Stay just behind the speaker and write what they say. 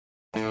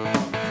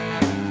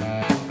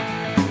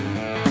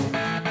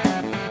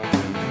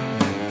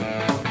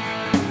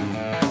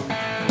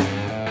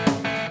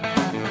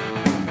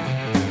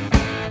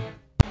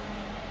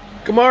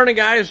Good morning,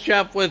 guys.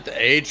 Jeff with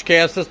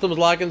HKS Systems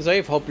Lock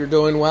Safe. Hope you're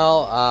doing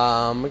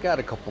well. We got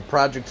a couple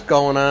projects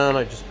going on.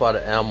 I just bought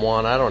an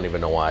M1. I don't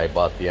even know why I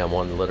bought the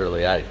M1.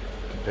 Literally, I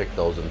picked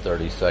those in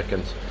 30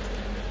 seconds.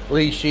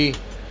 Leashy.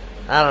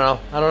 I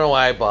don't know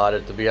why I bought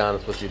it, to be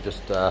honest with you.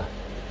 Just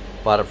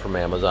bought it from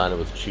Amazon. It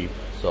was cheap.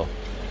 So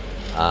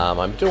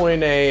I'm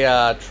doing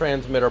a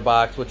transmitter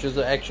box, which is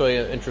actually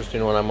an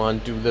interesting one. I'm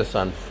going to do this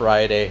on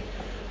Friday.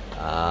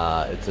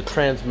 It's a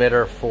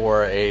transmitter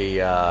for a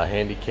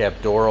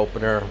handicap door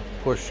opener,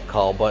 push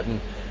call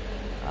button.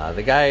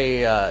 The guy,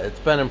 it's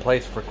been in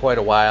place for quite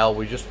a while.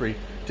 We just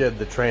redid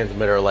the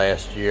transmitter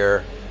last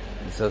year.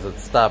 He says it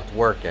stopped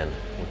working,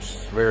 which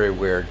is very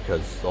weird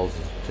because those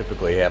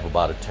typically have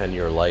about a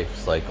 10-year life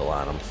cycle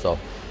on them. So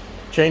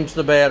changed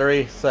the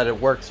battery, said it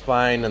works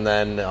fine, and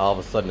then all of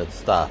a sudden it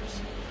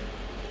stops.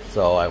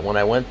 So when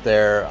I went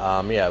there,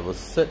 yeah, it was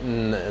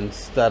sitting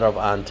instead of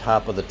on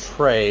top of the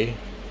tray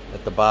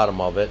at the bottom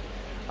of it,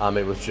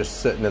 it was just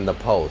sitting in the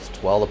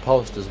post. Well, the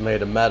post is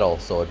made of metal,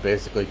 so it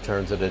basically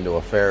turns it into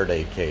a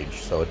Faraday cage,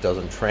 so it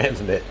doesn't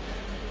transmit.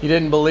 He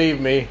didn't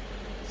believe me,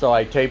 so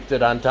I taped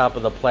it on top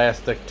of the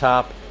plastic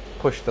top,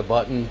 pushed the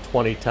button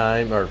 20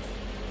 times, or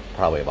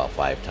probably about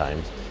 5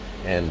 times,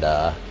 and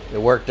it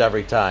worked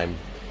every time.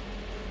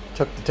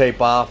 Took the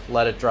tape off,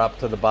 let it drop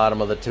to the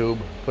bottom of the tube,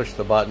 push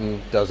the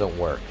button, doesn't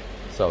work.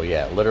 So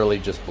yeah, it literally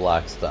just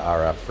blocks the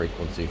RF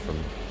frequency from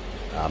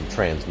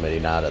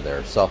transmitting out of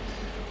there. So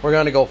we're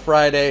going to go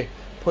Friday,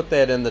 put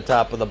that in the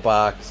top of the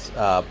box,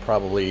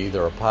 probably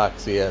either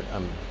epoxy it.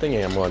 I'm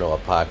thinking I'm going to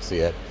epoxy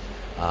it,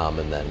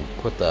 and then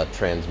put the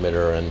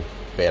transmitter and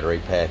battery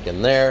pack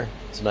in there.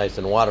 It's nice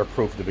and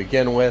waterproof to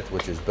begin with,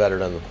 which is better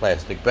than the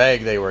plastic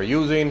bag they were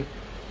using,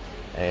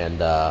 and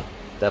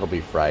that'll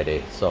be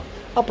Friday. So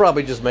I'll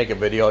probably just make a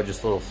video,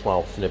 just little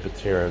small snippets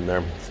here and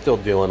there. Still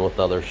dealing with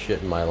other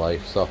shit in my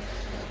life. So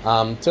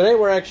today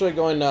we're actually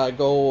going to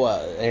go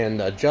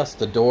and adjust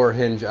the door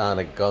hinge on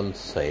a gun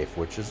safe,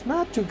 which is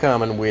not too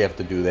common. We have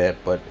to do that,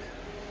 but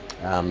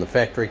the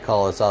factory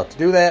called us out to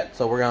do that.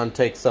 So we're going to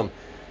take some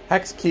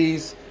hex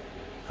keys.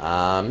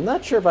 I'm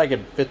not sure if I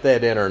can fit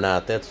that in or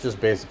not. That's just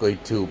basically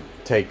to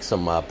take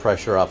some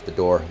pressure off the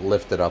door,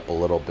 lift it up a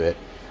little bit,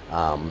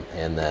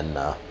 and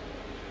then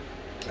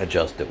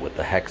adjust it with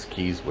the hex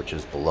keys, which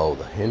is below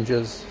the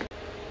hinges.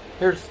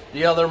 Here's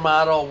the other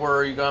model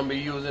we're going to be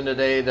using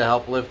today to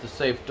help lift the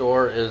safe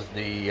door is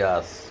the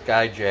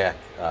Skyjack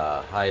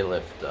High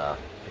Lift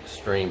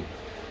Extreme.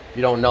 If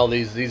you don't know,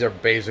 these are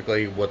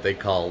basically what they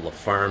call the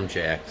farm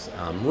jacks.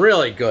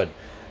 Really good.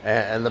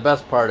 And the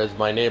best part is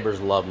my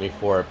neighbors love me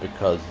for it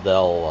because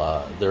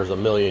there's a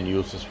million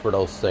uses for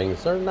those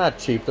things. They're not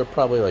cheap. They're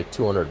probably like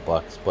 200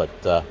 bucks,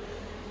 but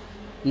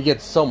you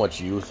get so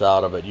much use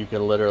out of it. You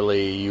can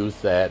literally use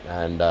that,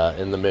 and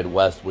in the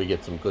Midwest we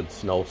get some good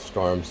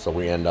snowstorms, so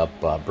we end up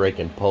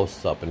breaking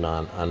posts up and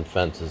on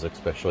fences,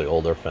 especially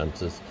older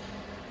fences,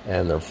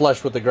 and they're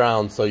flush with the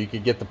ground, so you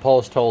could get the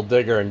post hole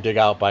digger and dig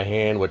out by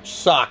hand, which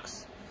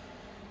sucks.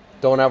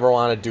 Don't ever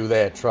want to do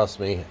that, trust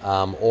me.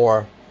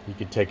 Or you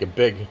could take a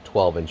big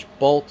 12-inch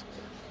bolt,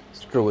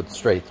 screw it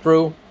straight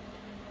through,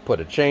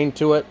 put a chain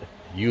to it,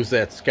 use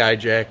that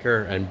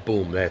skyjacker, and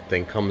boom, that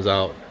thing comes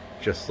out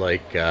just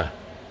like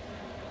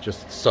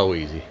just so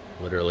easy.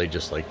 Literally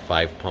just like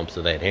 5 pumps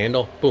of that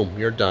handle, boom,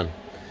 you're done.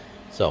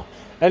 So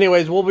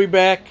anyways, we'll be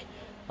back.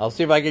 I'll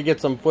see if I can get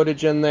some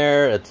footage in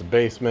there. It's a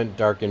basement,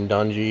 dark and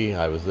dungy.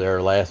 I was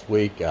there last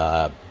week.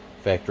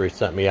 Factory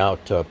sent me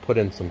out to put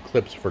in some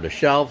clips for the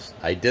shelves.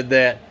 I did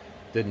that.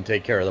 Didn't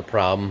take care of the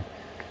problem.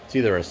 It's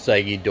either a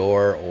saggy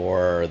door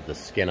or the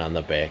skin on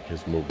the back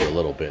has moved a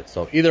little bit.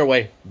 So either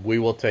way, we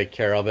will take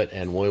care of it,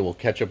 and we will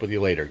catch up with you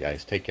later,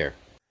 guys. Take care.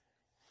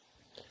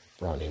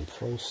 Browning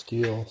Pro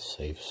Steel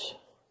safes.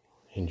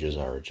 Hinges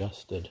are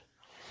adjusted.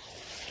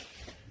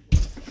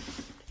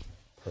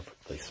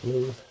 Perfectly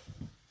smooth.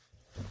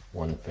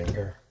 One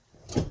finger.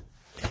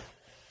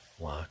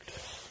 Locked.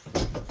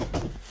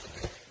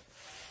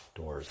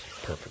 Doors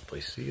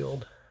perfectly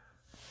sealed.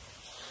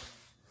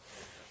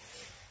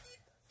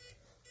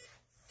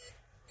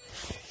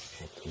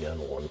 Once again,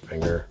 one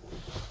finger.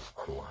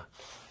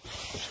 Unlocked.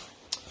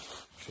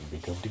 Should be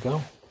good to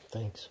go.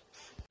 Thanks.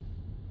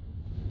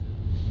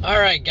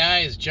 Alright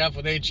guys, Jeff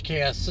with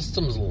HKS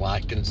Systems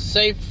Lock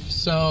Safe.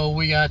 So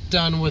we got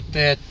done with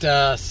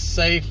that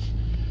safe.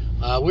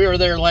 We were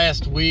there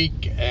last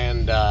week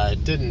and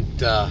it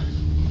didn't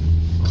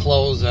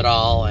close at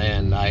all,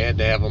 and I had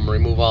to have them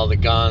remove all the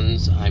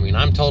guns. I mean,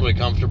 I'm totally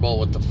comfortable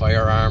with the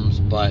firearms,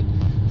 but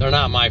they're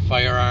not my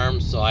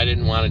firearms, so I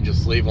didn't want to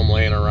just leave them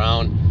laying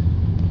around.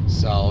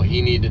 So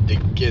he needed to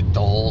get the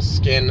whole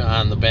skin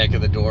on the back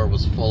of the door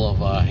was full of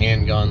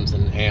handguns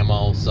and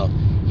ammo, so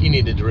he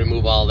needed to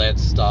remove all that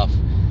stuff.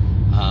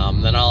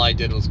 Then all I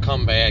did was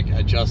come back,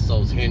 adjust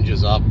those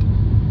hinges up,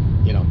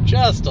 you know,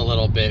 just a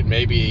little bit,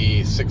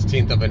 maybe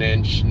 1/16 of an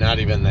inch, not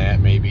even that,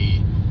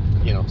 maybe,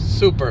 you know,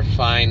 super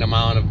fine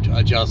amount of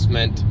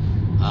adjustment.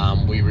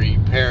 We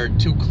repaired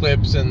 2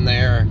 clips in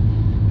there,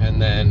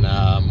 and then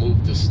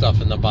moved the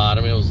stuff in the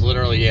bottom. It was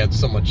literally, he had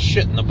so much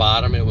shit in the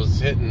bottom, it was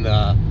hitting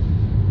the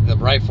the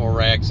rifle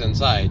racks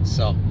inside.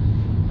 So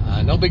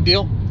no big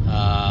deal.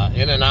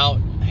 In and out,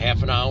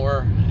 half an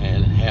hour,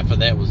 and half of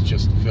that was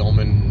just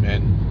filming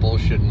and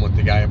bullshitting with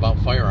the guy about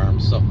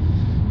firearms. So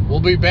we'll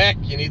be back.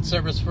 You need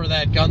service for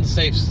that gun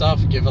safe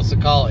stuff, give us a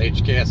call.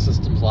 HKS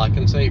Systems Lock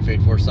and Safe,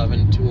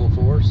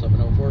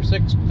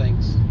 847-204-7046.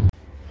 Thanks.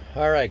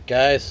 Alright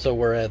guys, so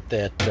we're at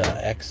that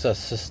access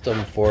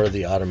system for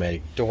the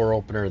automatic door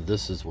opener.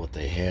 This is what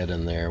they had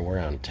in there. We're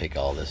going to take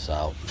all this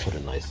out, put a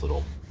nice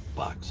little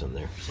box in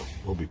there. So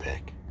we'll be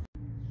back.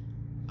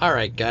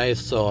 Alright guys,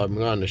 so I'm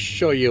going to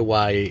show you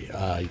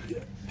why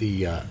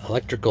the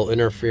electrical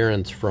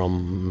interference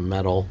from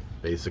metal,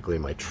 basically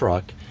my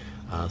truck.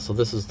 So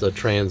this is the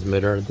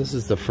transmitter. This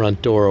is the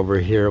front door over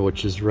here,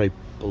 which is right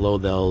below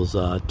those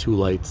two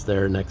lights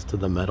there next to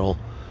the metal.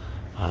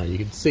 You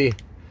can see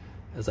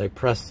as I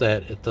press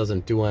that, it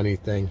doesn't do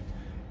anything.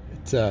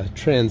 It's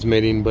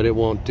transmitting, but it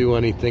won't do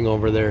anything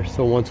over there.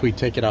 So once we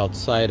take it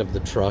outside of the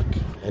truck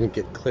and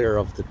get clear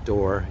of the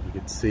door, you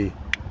can see,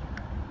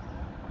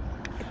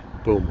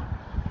 boom.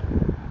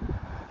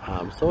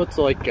 So it's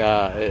like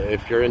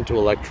if you're into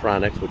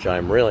electronics, which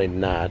I'm really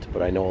not,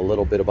 but I know a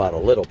little bit about a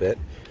little bit.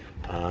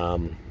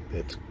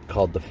 It's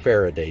called the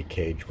Faraday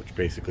cage, which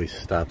basically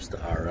stops the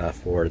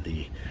RF or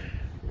the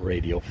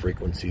radio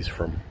frequencies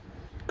from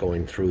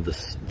going through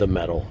the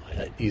metal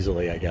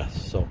easily, I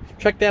guess. So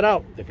check that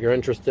out if you're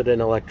interested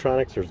in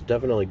electronics. There's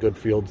definitely good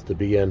fields to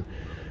be in.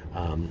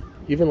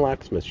 Even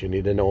locksmiths, you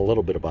need to know a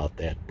little bit about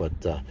that. But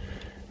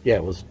yeah,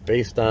 it was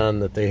based on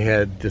that they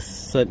had this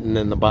sitting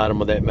in the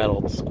bottom of that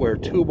metal square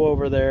tube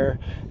over there,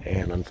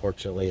 and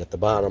unfortunately at the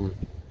bottom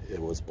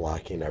it was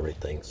blocking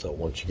everything. So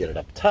once you get it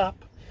up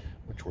top,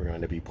 which we're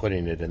going to be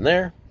putting it in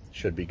there,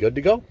 should be good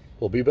to go.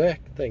 We'll be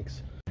back.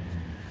 Thanks.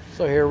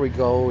 So here we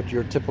go with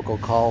your typical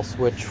call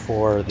switch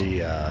for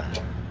the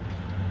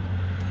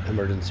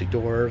emergency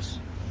doors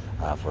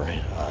for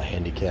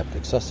handicapped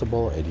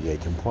accessible, ADA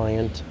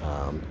compliant,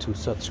 2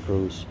 set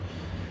screws.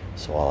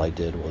 So all I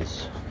did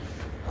was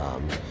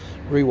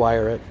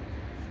rewire it,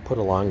 put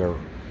a longer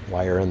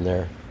wire in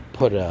there,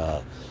 put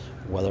a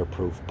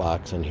weatherproof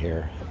box in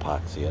here,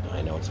 epoxy it.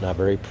 I know it's not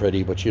very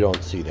pretty, but you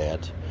don't see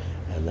that.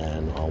 And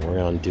then all we're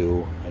going to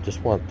do, I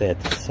just want that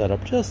to set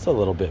up just a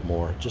little bit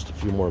more, just a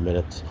few more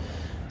minutes.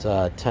 It's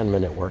a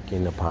 10-minute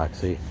working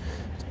epoxy.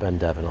 It's been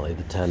definitely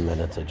the 10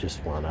 minutes. I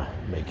just want to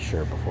make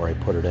sure before I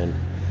put it in.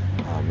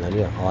 Then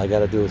yeah, all I got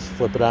to do is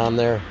flip it on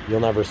there. You'll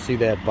never see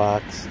that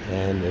box,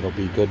 and it'll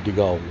be good to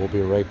go. We'll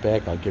be right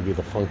back. I'll give you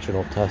the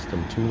functional test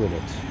in 2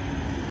 minutes.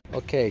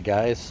 Okay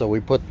guys, so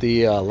we put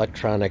the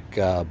electronic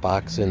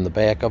box in the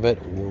back of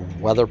it.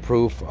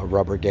 Weatherproof, a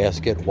rubber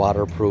gasket,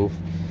 waterproof.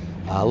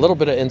 A little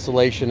bit of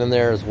insulation in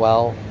there as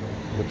well,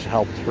 which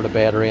helps for the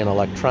battery and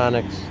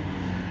electronics.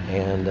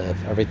 And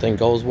if everything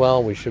goes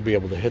well, we should be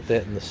able to hit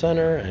that in the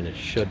center, and it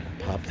should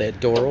pop that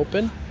door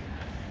open.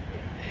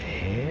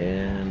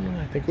 And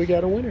I think we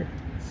got a winner.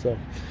 So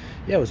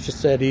yeah, it was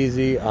just that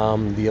easy.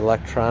 The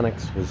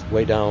electronics was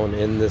way down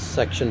in this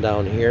section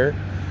down here,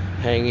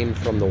 hanging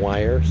from the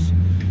wires.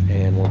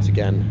 And once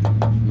again,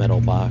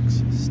 metal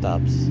box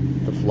stops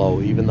the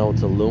flow. Even though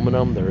it's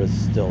aluminum, there is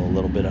still a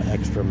little bit of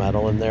extra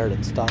metal in there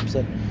that stops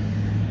it.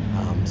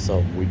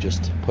 So we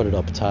just put it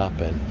up top,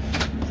 and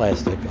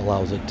plastic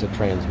allows it to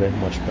transmit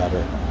much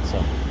better.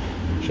 So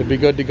should be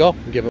good to go.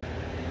 Give it.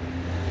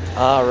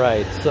 All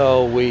right,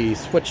 so we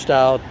switched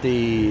out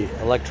the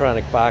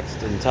electronic box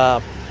in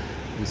top.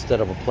 Instead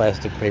of a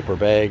plastic paper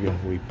bag,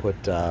 we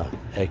put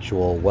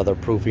actual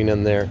weatherproofing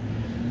in there,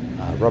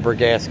 rubber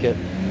gasket.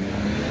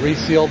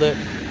 Resealed it.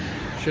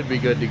 Should be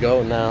good to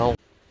go now.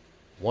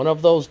 One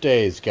of those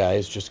days,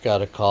 guys, just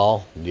got a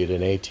call. Need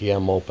an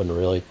ATM open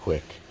really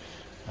quick.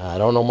 I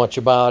don't know much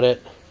about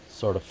it.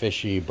 Sort of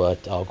fishy,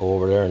 but I'll go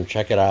over there and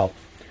check it out.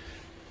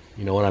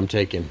 You know what I'm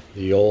taking?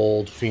 The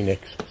old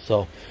Phoenix.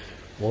 So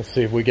we'll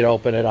see if we can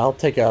open it. I'll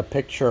take a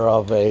picture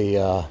of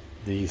the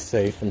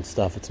safe and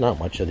stuff. It's not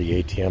much of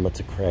the ATM. It's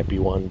a crappy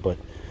one, but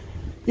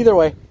either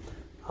way,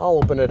 I'll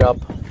open it up.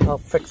 I'll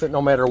fix it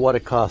no matter what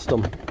it cost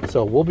them.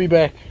 So we'll be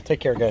back. Take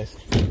care, guys.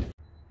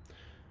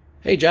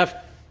 Hey, Jeff,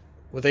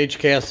 with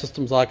HKS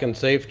Systems Lock and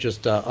Safe,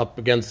 just up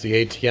against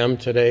the ATM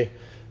today.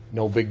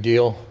 No big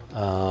deal.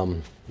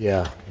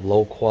 Yeah,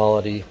 low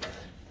quality.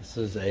 This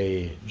is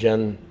a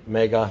Gen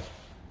Mega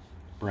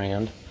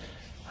brand.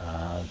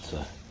 It's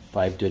a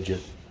 5-digit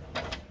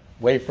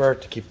wafer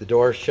to keep the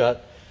doors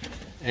shut.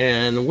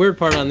 And the weird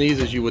part on these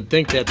is you would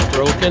think that's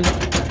broken.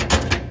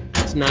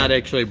 It's not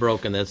actually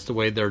broken. That's the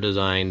way they're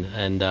designed.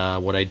 And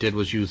what I did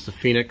was use the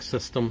Phoenix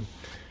system,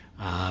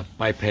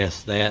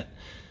 bypass that.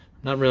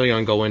 Not really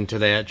gonna go into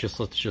that.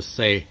 Let's just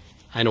say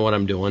I know what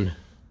I'm doing.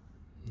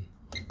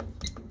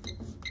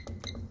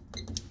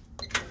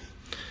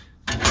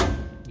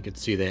 You can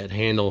see that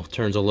handle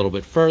turns a little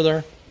bit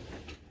further.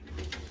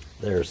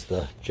 There's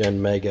the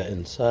Gen Mega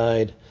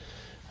inside.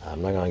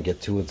 I'm not gonna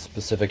get too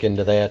specific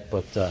into that,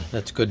 but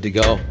that's good to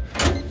go.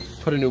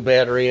 Put a new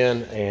battery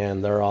in,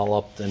 and they're all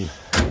up and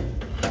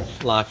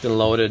locked and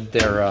loaded.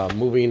 They're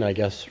moving, I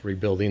guess,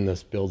 rebuilding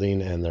this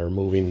building, and they're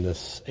moving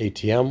this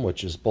ATM,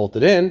 which is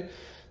bolted in.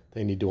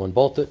 They need to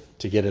unbolt it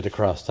to get it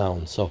across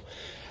town. So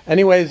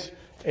anyways,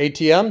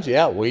 ATMs,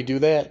 yeah, we do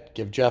that.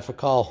 Give Jeff a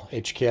call.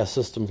 HKS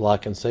Systems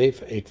Lock and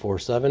Safe,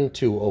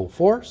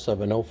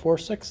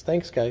 847-204-7046.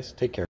 Thanks, guys.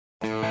 Take care.